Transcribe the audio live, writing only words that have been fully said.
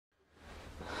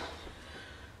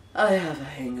I have a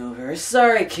hangover.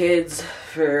 Sorry, kids,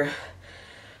 for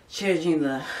changing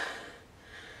the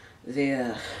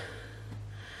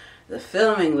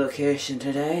filming location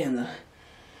today and the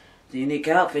unique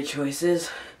outfit choices.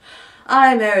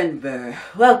 I'm Aaron Burr.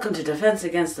 Welcome to Defense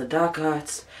Against the Dark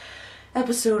Arts,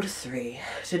 Episode 3.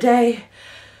 Today,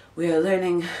 we are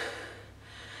learning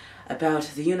about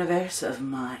the universe of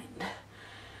mind.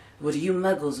 What you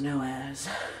muggles know as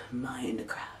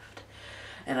Mindcraft.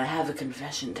 And I have a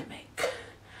confession to make.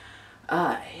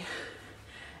 I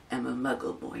am a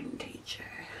muggle-born teacher.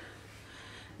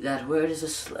 That word is a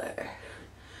slur.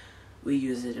 We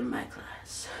use it in my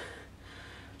class.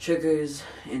 Triggers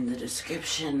in the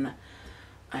description.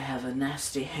 I have a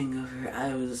nasty hangover.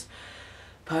 I was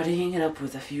partying it up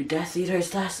with a few Death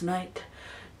Eaters last night.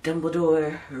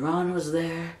 Dumbledore, Ron was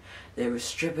there. There were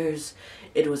strippers.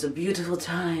 It was a beautiful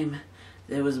time.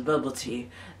 There was bubble tea.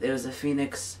 There was a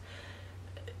phoenix.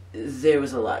 There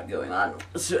was a lot going on.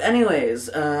 So anyways,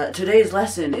 today's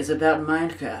lesson is about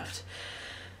Minecraft.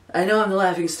 I know I'm the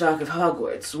laughingstock of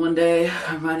Hogwarts. One day,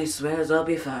 Hermione swears I'll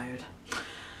be fired.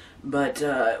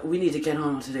 But we need to get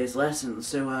on with today's lesson.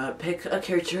 So pick a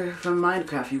character from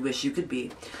Minecraft you wish you could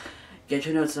be. Get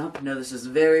your notes up. Know this is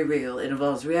very real. It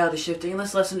involves reality shifting, and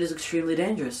this lesson is extremely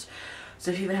dangerous.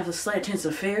 So if you even have the slight tints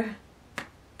of fear,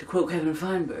 to quote Kevin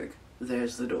Feinberg,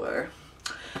 there's the door.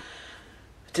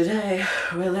 Today,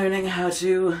 we're learning how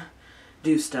to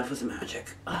do stuff with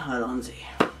magic. Alonzi.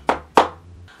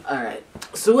 Alright,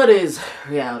 so what is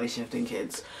reality shifting,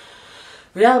 kids?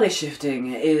 Reality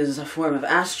shifting is a form of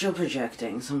astral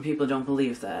projecting. Some people don't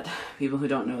believe that. People who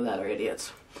don't know that are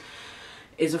idiots.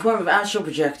 It's a form of astral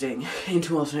projecting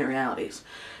into alternate realities.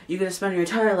 You can spend your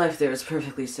entire life there. It's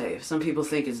perfectly safe. Some people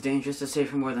think it's dangerous to stay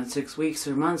for more than 6 weeks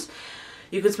or months.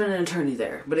 You could spend an eternity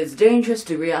there, but it's dangerous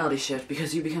to reality shift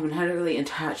because you become inherently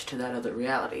attached to that other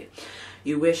reality.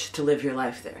 You wish to live your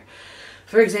life there.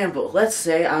 For example, let's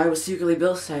say I was secretly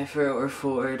Bill Cipher or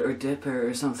Ford or Dipper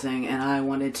or something, and I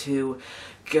wanted to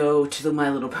go to the My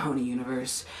Little Pony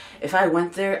universe. If I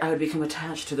went there, I would become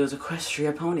attached to those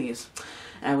Equestria ponies.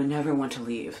 I would never want to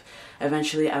leave.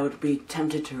 Eventually, I would be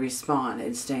tempted to respawn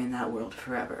and stay in that world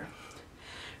forever.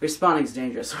 Respawning is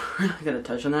dangerous. We're not going to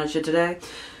touch on that shit today.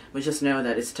 But just know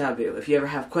that it's taboo. If you ever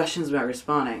have questions about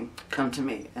respawning, come to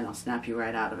me, and I'll snap you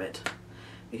right out of it.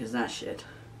 Because that shit's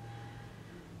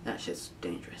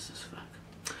dangerous as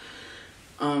fuck.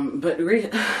 But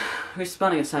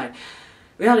respawning aside,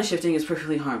 reality shifting is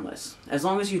perfectly harmless. As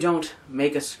long as you don't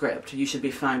make a script, you should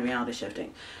be fine reality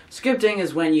shifting. Scripting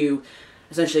is when you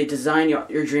essentially design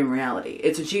your dream reality.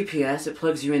 It's a GPS. It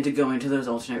plugs you in to go into those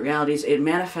alternate realities. It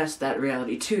manifests that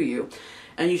reality to you.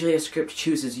 And usually a script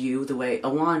chooses you the way a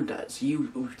wand does.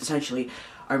 You essentially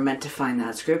are meant to find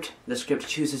that script. The script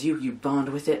chooses you. You bond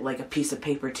with it like a piece of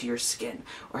paper to your skin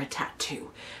or a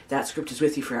tattoo. That script is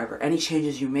with you forever. Any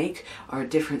changes you make are a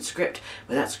different script,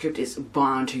 but that script is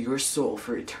bound to your soul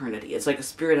for eternity. It's like a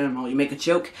spirit animal. You make a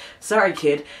joke. Sorry,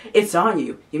 kid. It's on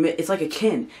you. It's like a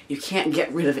kin. You can't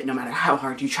get rid of it no matter how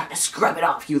hard you try to scrub it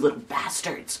off, you little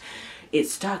bastards.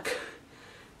 It's stuck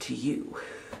to you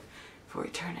for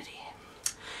eternity.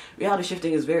 Reality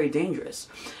shifting is very dangerous,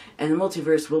 and the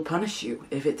multiverse will punish you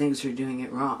if it thinks you're doing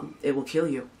it wrong. It will kill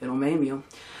you. It will maim you.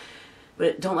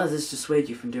 But don't let this dissuade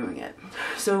you from doing it.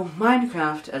 So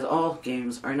Minecraft, as all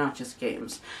games, are not just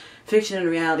games. Fiction and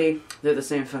reality, they're the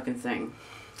same fucking thing.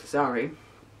 Sorry.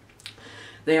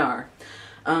 They are.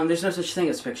 There's no such thing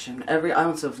as fiction. Every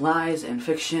ounce of lies and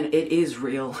fiction, it is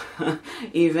real.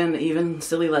 even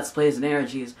silly Let's Plays and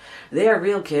ARGs. They are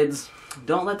real, kids.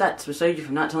 Don't let that dissuade you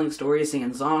from not telling stories,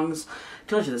 singing songs. I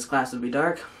told you this class would be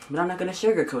dark, but I'm not going to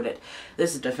sugarcoat it.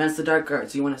 This is Defense the Dark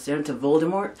Arts. You want to stand up to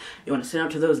Voldemort? You want to stand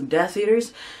up to those Death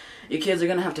Eaters? You kids are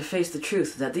going to have to face the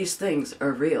truth that these things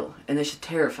are real, and they should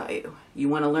terrify you. You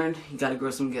want to learn? You got to grow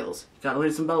some gills. You got to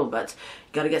learn some bubble butts.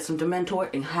 You got to get some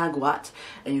Dementor and Hagwat,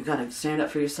 and you got to stand up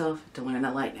for yourself to learn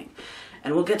that lightning.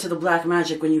 And we'll get to the black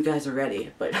magic when you guys are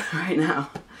ready, but right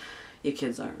now, you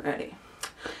kids aren't ready.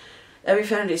 Every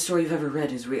fantasy story you've ever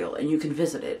read is real, and you can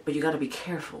visit it, but you gotta be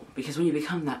careful, because when you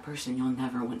become that person, you'll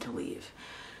never want to leave.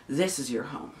 This is your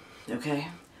home, okay?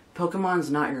 Pokemon's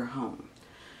not your home.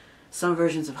 Some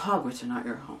versions of Hogwarts are not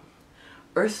your home.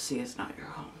 Earthsea is not your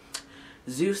home.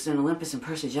 Zeus and Olympus and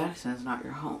Percy Jackson is not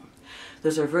your home.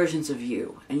 Those are versions of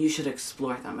you, and you should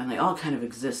explore them, and they all kind of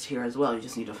exist here as well, you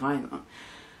just need to find them.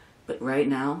 But right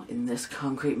now, in this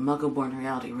concrete muggle-born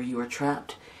reality where you are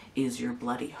trapped, is your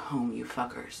bloody home, you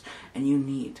fuckers. And you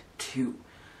need to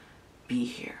be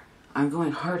here. I'm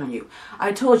going hard on you.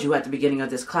 I told you at the beginning of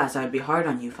this class I'd be hard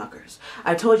on you fuckers.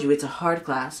 I told you it's a hard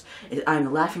class. I'm the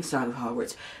laughingstock of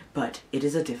Hogwarts, but it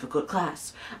is a difficult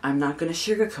class. I'm not going to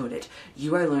sugarcoat it.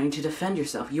 You are learning to defend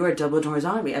yourself. You are Dumbledore's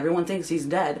zombie. Everyone thinks he's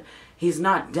dead. He's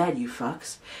not dead, you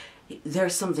fucks.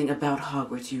 There's something about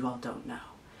Hogwarts you all don't know.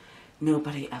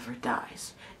 Nobody ever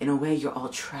dies. In a way, you're all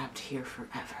trapped here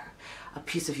forever. A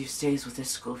piece of you stays with this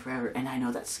school forever, and I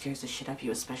know that scares the shit out of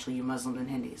you, especially you Muslims and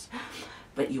Hindus.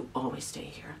 But you always stay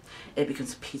here. It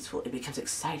becomes peaceful. It becomes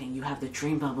exciting. You have the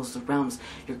dream bubbles, the realms,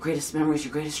 your greatest memories,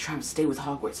 your greatest triumphs stay with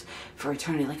Hogwarts for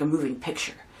eternity like a moving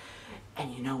picture.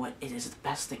 And you know what? It is the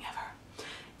best thing ever.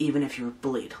 Even if you were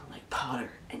bullied like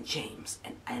Potter and James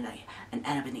and Anna and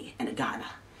Annabini and Agana.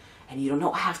 And you don't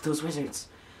know half those wizards.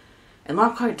 And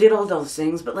Lockhart did all those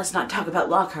things, but let's not talk about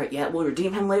Lockhart yet. We'll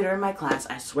redeem him later in my class.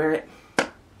 I swear it.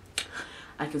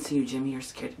 I can see you, Jimmy. You're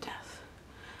scared to death.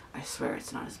 I swear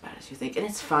it's not as bad as you think. And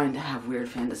it's fine to have weird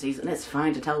fantasies, and it's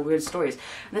fine to tell weird stories,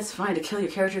 and it's fine to kill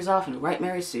your characters off and write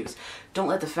Mary Sue's. Don't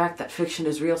let the fact that fiction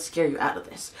is real scare you out of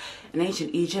this. In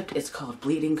ancient Egypt, it's called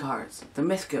bleeding cards. The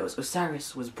myth goes,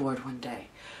 Osiris was bored one day,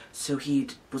 so he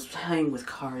was playing with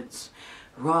cards.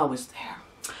 Ra was there.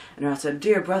 And Ra said,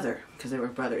 "Dear brother," because they were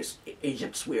brothers,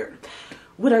 Egypt's weird,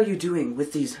 "what are you doing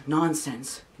with these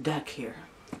nonsense deck here?"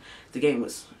 The game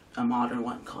was a modern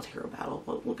one called Hero Battle.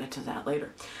 We'll get to that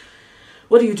later.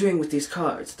 "What are you doing with these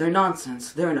cards? They're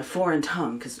nonsense. They're in a foreign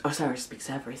tongue, because Osiris speaks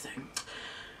everything.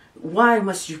 Why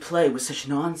must you play with such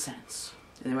nonsense?"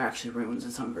 And they were actually runes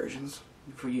in some versions.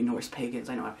 For you Norse pagans,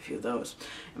 I know I have a few of those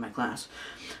in my class.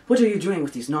 "What are you doing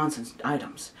with these nonsense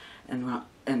items?"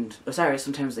 And Osiris,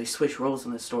 sometimes they switch roles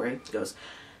in this story, goes,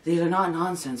 "These are not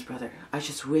nonsense, brother. I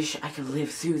just wish I could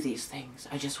live through these things.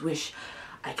 I just wish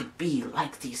I could be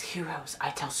like these heroes.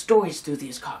 I tell stories through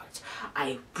these cards.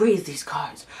 I breathe these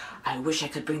cards. I wish I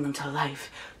could bring them to life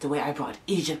the way I brought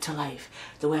Egypt to life,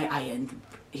 the way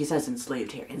he says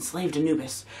enslaved here, enslaved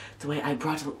Anubis, the way I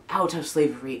brought out of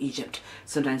slavery Egypt."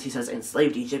 Sometimes he says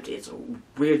enslaved Egypt. It's a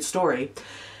weird story.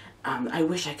 "I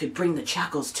wish I could bring the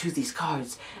shackles to these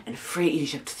cards and free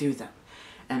Egypt through them."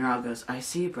 And Ra goes, "I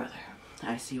see, brother.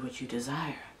 I see what you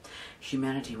desire.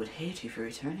 Humanity would hate you for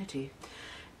eternity."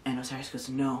 And Osiris goes,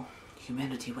 "No,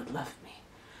 humanity would love me.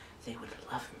 They would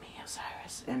love me,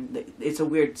 Osiris." And it's a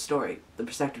weird story. The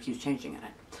perspective keeps changing in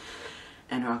it.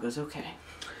 And Ra goes, "Okay,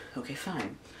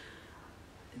 fine.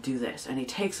 Do this." And he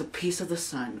takes a piece of the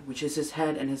sun, which is his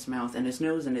head and his mouth and his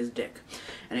nose and his dick.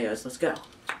 And he goes, "Let's go."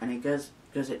 And he goes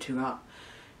it to Ra.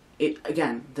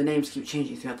 Again, the names keep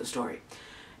changing throughout the story.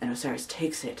 And Osiris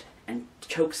takes it and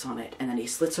chokes on it, and then he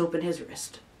slits open his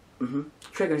wrist.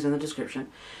 Triggers in the description,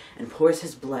 and pours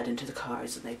his blood into the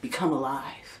cards, and they become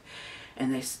alive.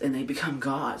 And they become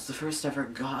gods, the first ever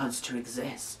gods to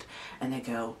exist. And they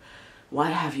go, "Why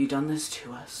have you done this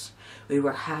to us? We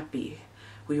were happy.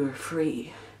 We were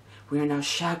free. We are now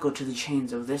shackled to the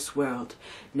chains of this world,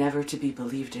 never to be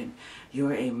believed in. You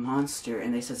are a monster,"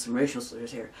 and they said some racial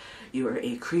slurs here. "You are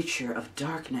a creature of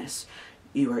darkness.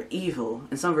 You are evil."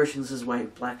 In some versions, this is why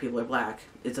black people are black.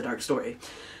 It's a dark story.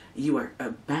 "You are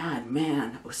a bad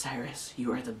man, Osiris.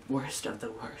 You are the worst of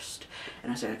the worst."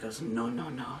 And Osiris goes, "No, no,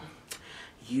 no.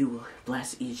 You will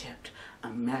bless Egypt,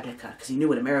 America," because he knew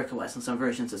what America was. In some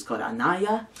versions, it's called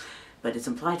Anaya, but it's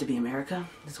implied to be America.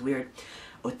 It's weird.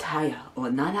 "Otaya,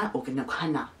 Onana,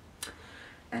 Okanokana."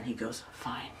 And he goes,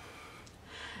 "Fine.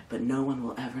 But no one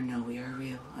will ever know we are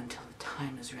real until the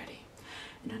time is ready.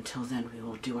 And until then, we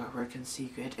will do our work in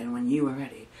secret. And when you are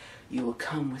ready, you will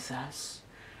come with us.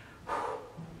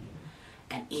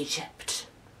 And Egypt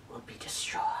will be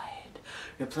destroyed,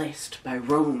 replaced by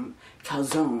Rome,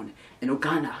 Calzone, and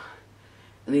Ogana."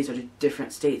 And these are the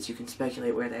different states. You can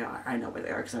speculate where they are. I know where they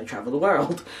are because I travel the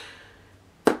world.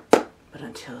 But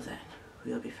until then,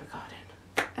 we will be forgotten.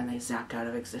 And they zapped out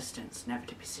of existence, never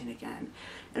to be seen again.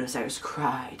 And Osiris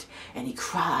cried, and he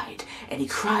cried, and he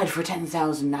cried for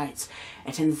 10,000 nights,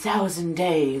 and 10,000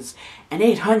 days, and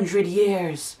 800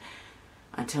 years,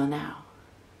 until now.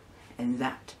 And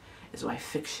that is why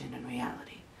fiction and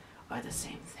reality are the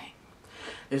same thing.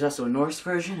 There's also a Norse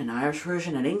version, an Irish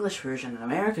version, an English version, an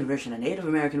American version, a Native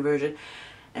American version,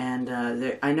 and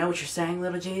I know what you're saying,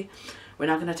 little G. We're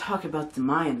not going to talk about the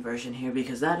Mayan version here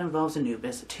because that involves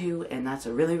Anubis too, and that's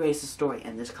a really racist story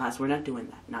in this class. We're not doing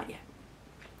that. Not yet.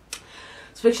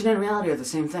 So fiction and reality are the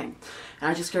same thing. And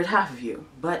I just scared half of you,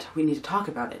 but we need to talk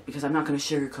about it because I'm not going to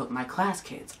sugarcoat my class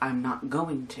kids. I'm not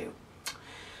going to.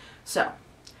 So,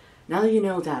 now that you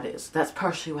know that's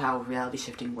partially how reality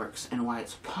shifting works and why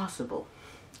it's possible.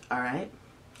 Alright?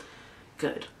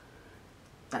 Good.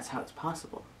 That's how it's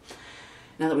possible.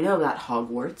 Now that we know about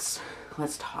Hogwarts,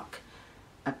 let's talk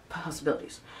about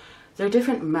possibilities. There are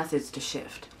different methods to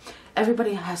shift.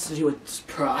 Everybody has to do a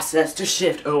process to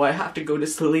shift. Oh, I have to go to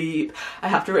sleep. I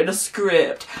have to write a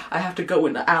script. I have to go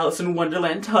into Alice in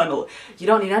Wonderland tunnel. You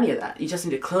don't need any of that. You just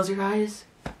need to close your eyes,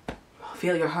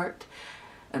 feel your heart,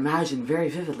 imagine very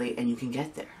vividly, and you can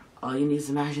get there. All you need is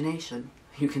imagination.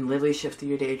 You can literally shift through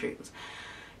your daydreams.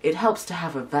 It helps to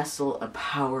have a vessel, a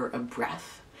power, a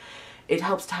breath. It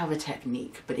helps to have a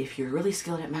technique, but if you're really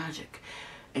skilled at magic,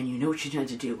 and you know what you need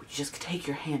to do, you just take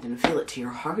your hand and feel it to your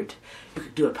heart. You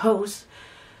could do a pose,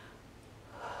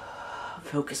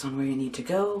 focus on where you need to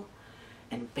go,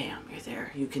 and bam, you're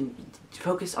there. You can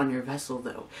focus on your vessel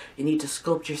though. You need to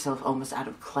sculpt yourself almost out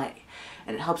of clay,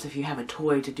 and it helps if you have a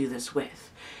toy to do this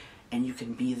with, and you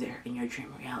can be there in your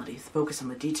dream reality. Focus on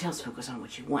the details, focus on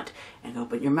what you want, and go.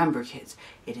 But remember, kids,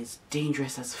 it is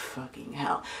dangerous as fucking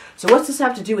hell. So what's this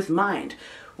have to do with mind?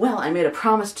 Well, I made a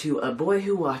promise to a boy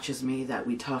who watches me that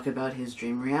we talk about his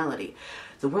dream reality.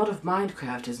 The world of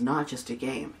Mindcraft is not just a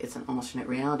game. It's an alternate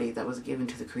reality that was given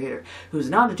to the creator, who's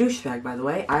not a douchebag, by the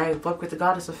way. I work with the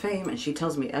Goddess of Fame, and she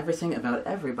tells me everything about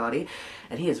everybody,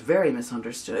 and he is very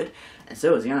misunderstood, and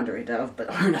so is Yandere Dove, but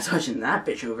we're not touching that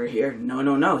bitch over here. No,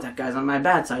 no, no, that guy's on my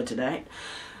bad side today.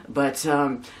 But,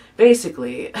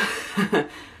 basically,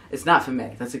 it's not for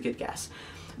me. That's a good guess.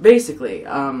 Basically,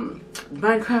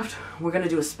 Minecraft, we're going to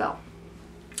do a spell.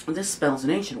 This spell is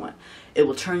an ancient one. It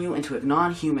will turn you into a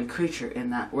non-human creature in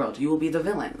that world. You will be the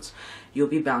villains. You will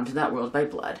be bound to that world by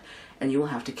blood, and you will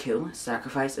have to kill,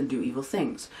 sacrifice, and do evil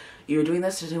things. You are doing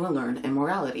this to learn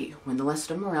immorality. When the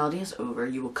lesson of morality is over,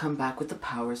 you will come back with the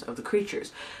powers of the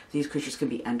creatures. These creatures can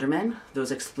be endermen,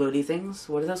 those explodey things.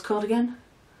 What are those called again?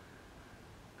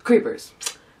 Creepers.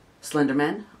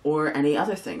 Slendermen, or any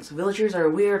other things. Villagers are a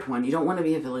weird one. You don't want to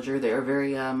be a villager. They are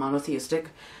very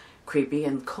monotheistic, creepy,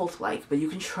 and cult-like, but you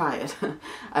can try it.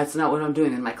 That's not what I'm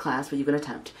doing in my class, but you can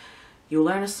attempt. You'll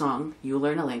learn a song, you'll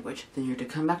learn a language, then you're to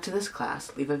come back to this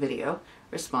class, leave a video,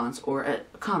 response, or a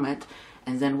comment,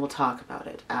 and then we'll talk about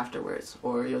it afterwards.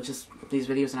 Or you'll just, these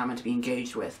videos are not meant to be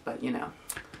engaged with, but you know,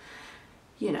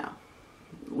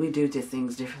 we do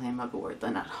things differently in Muggle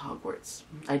than at Hogwarts.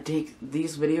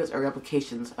 These videos are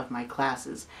replications of my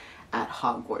classes at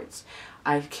Hogwarts.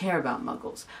 I care about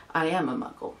Muggles. I am a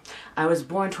Muggle. I was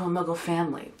born to a Muggle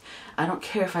family. I don't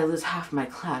care if I lose half my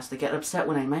class. They get upset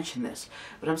when I mention this.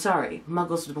 But I'm sorry,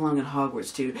 Muggles belong in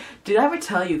Hogwarts too. Did I ever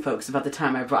tell you folks about the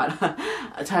time I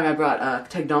brought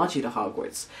technology to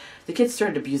Hogwarts? The kids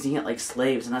started abusing it like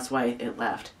slaves, and that's why it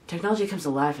left. Technology comes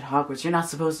alive at Hogwarts. You're not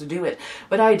supposed to do it.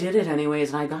 But I did it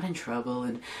anyways, and I got in trouble,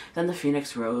 and then the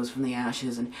phoenix rose from the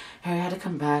ashes, and Harry had to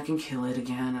come back and kill it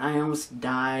again, and I almost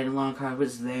died, and Lockhart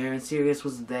was there, and Sirius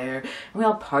was there, and we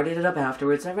all partied it up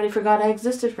afterwards. Everybody forgot I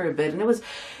existed for a bit, and it was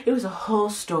a whole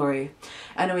story.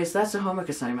 Anyways, that's the homework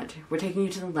assignment. We're taking you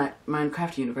to the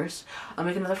Minecraft universe. I'll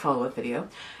make another follow-up video,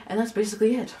 and that's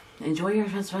basically it. Enjoy your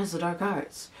advanced the dark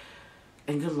arts.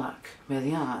 And good luck. May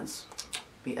the odds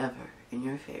be ever in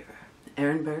your favor.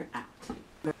 Aaron Burr out.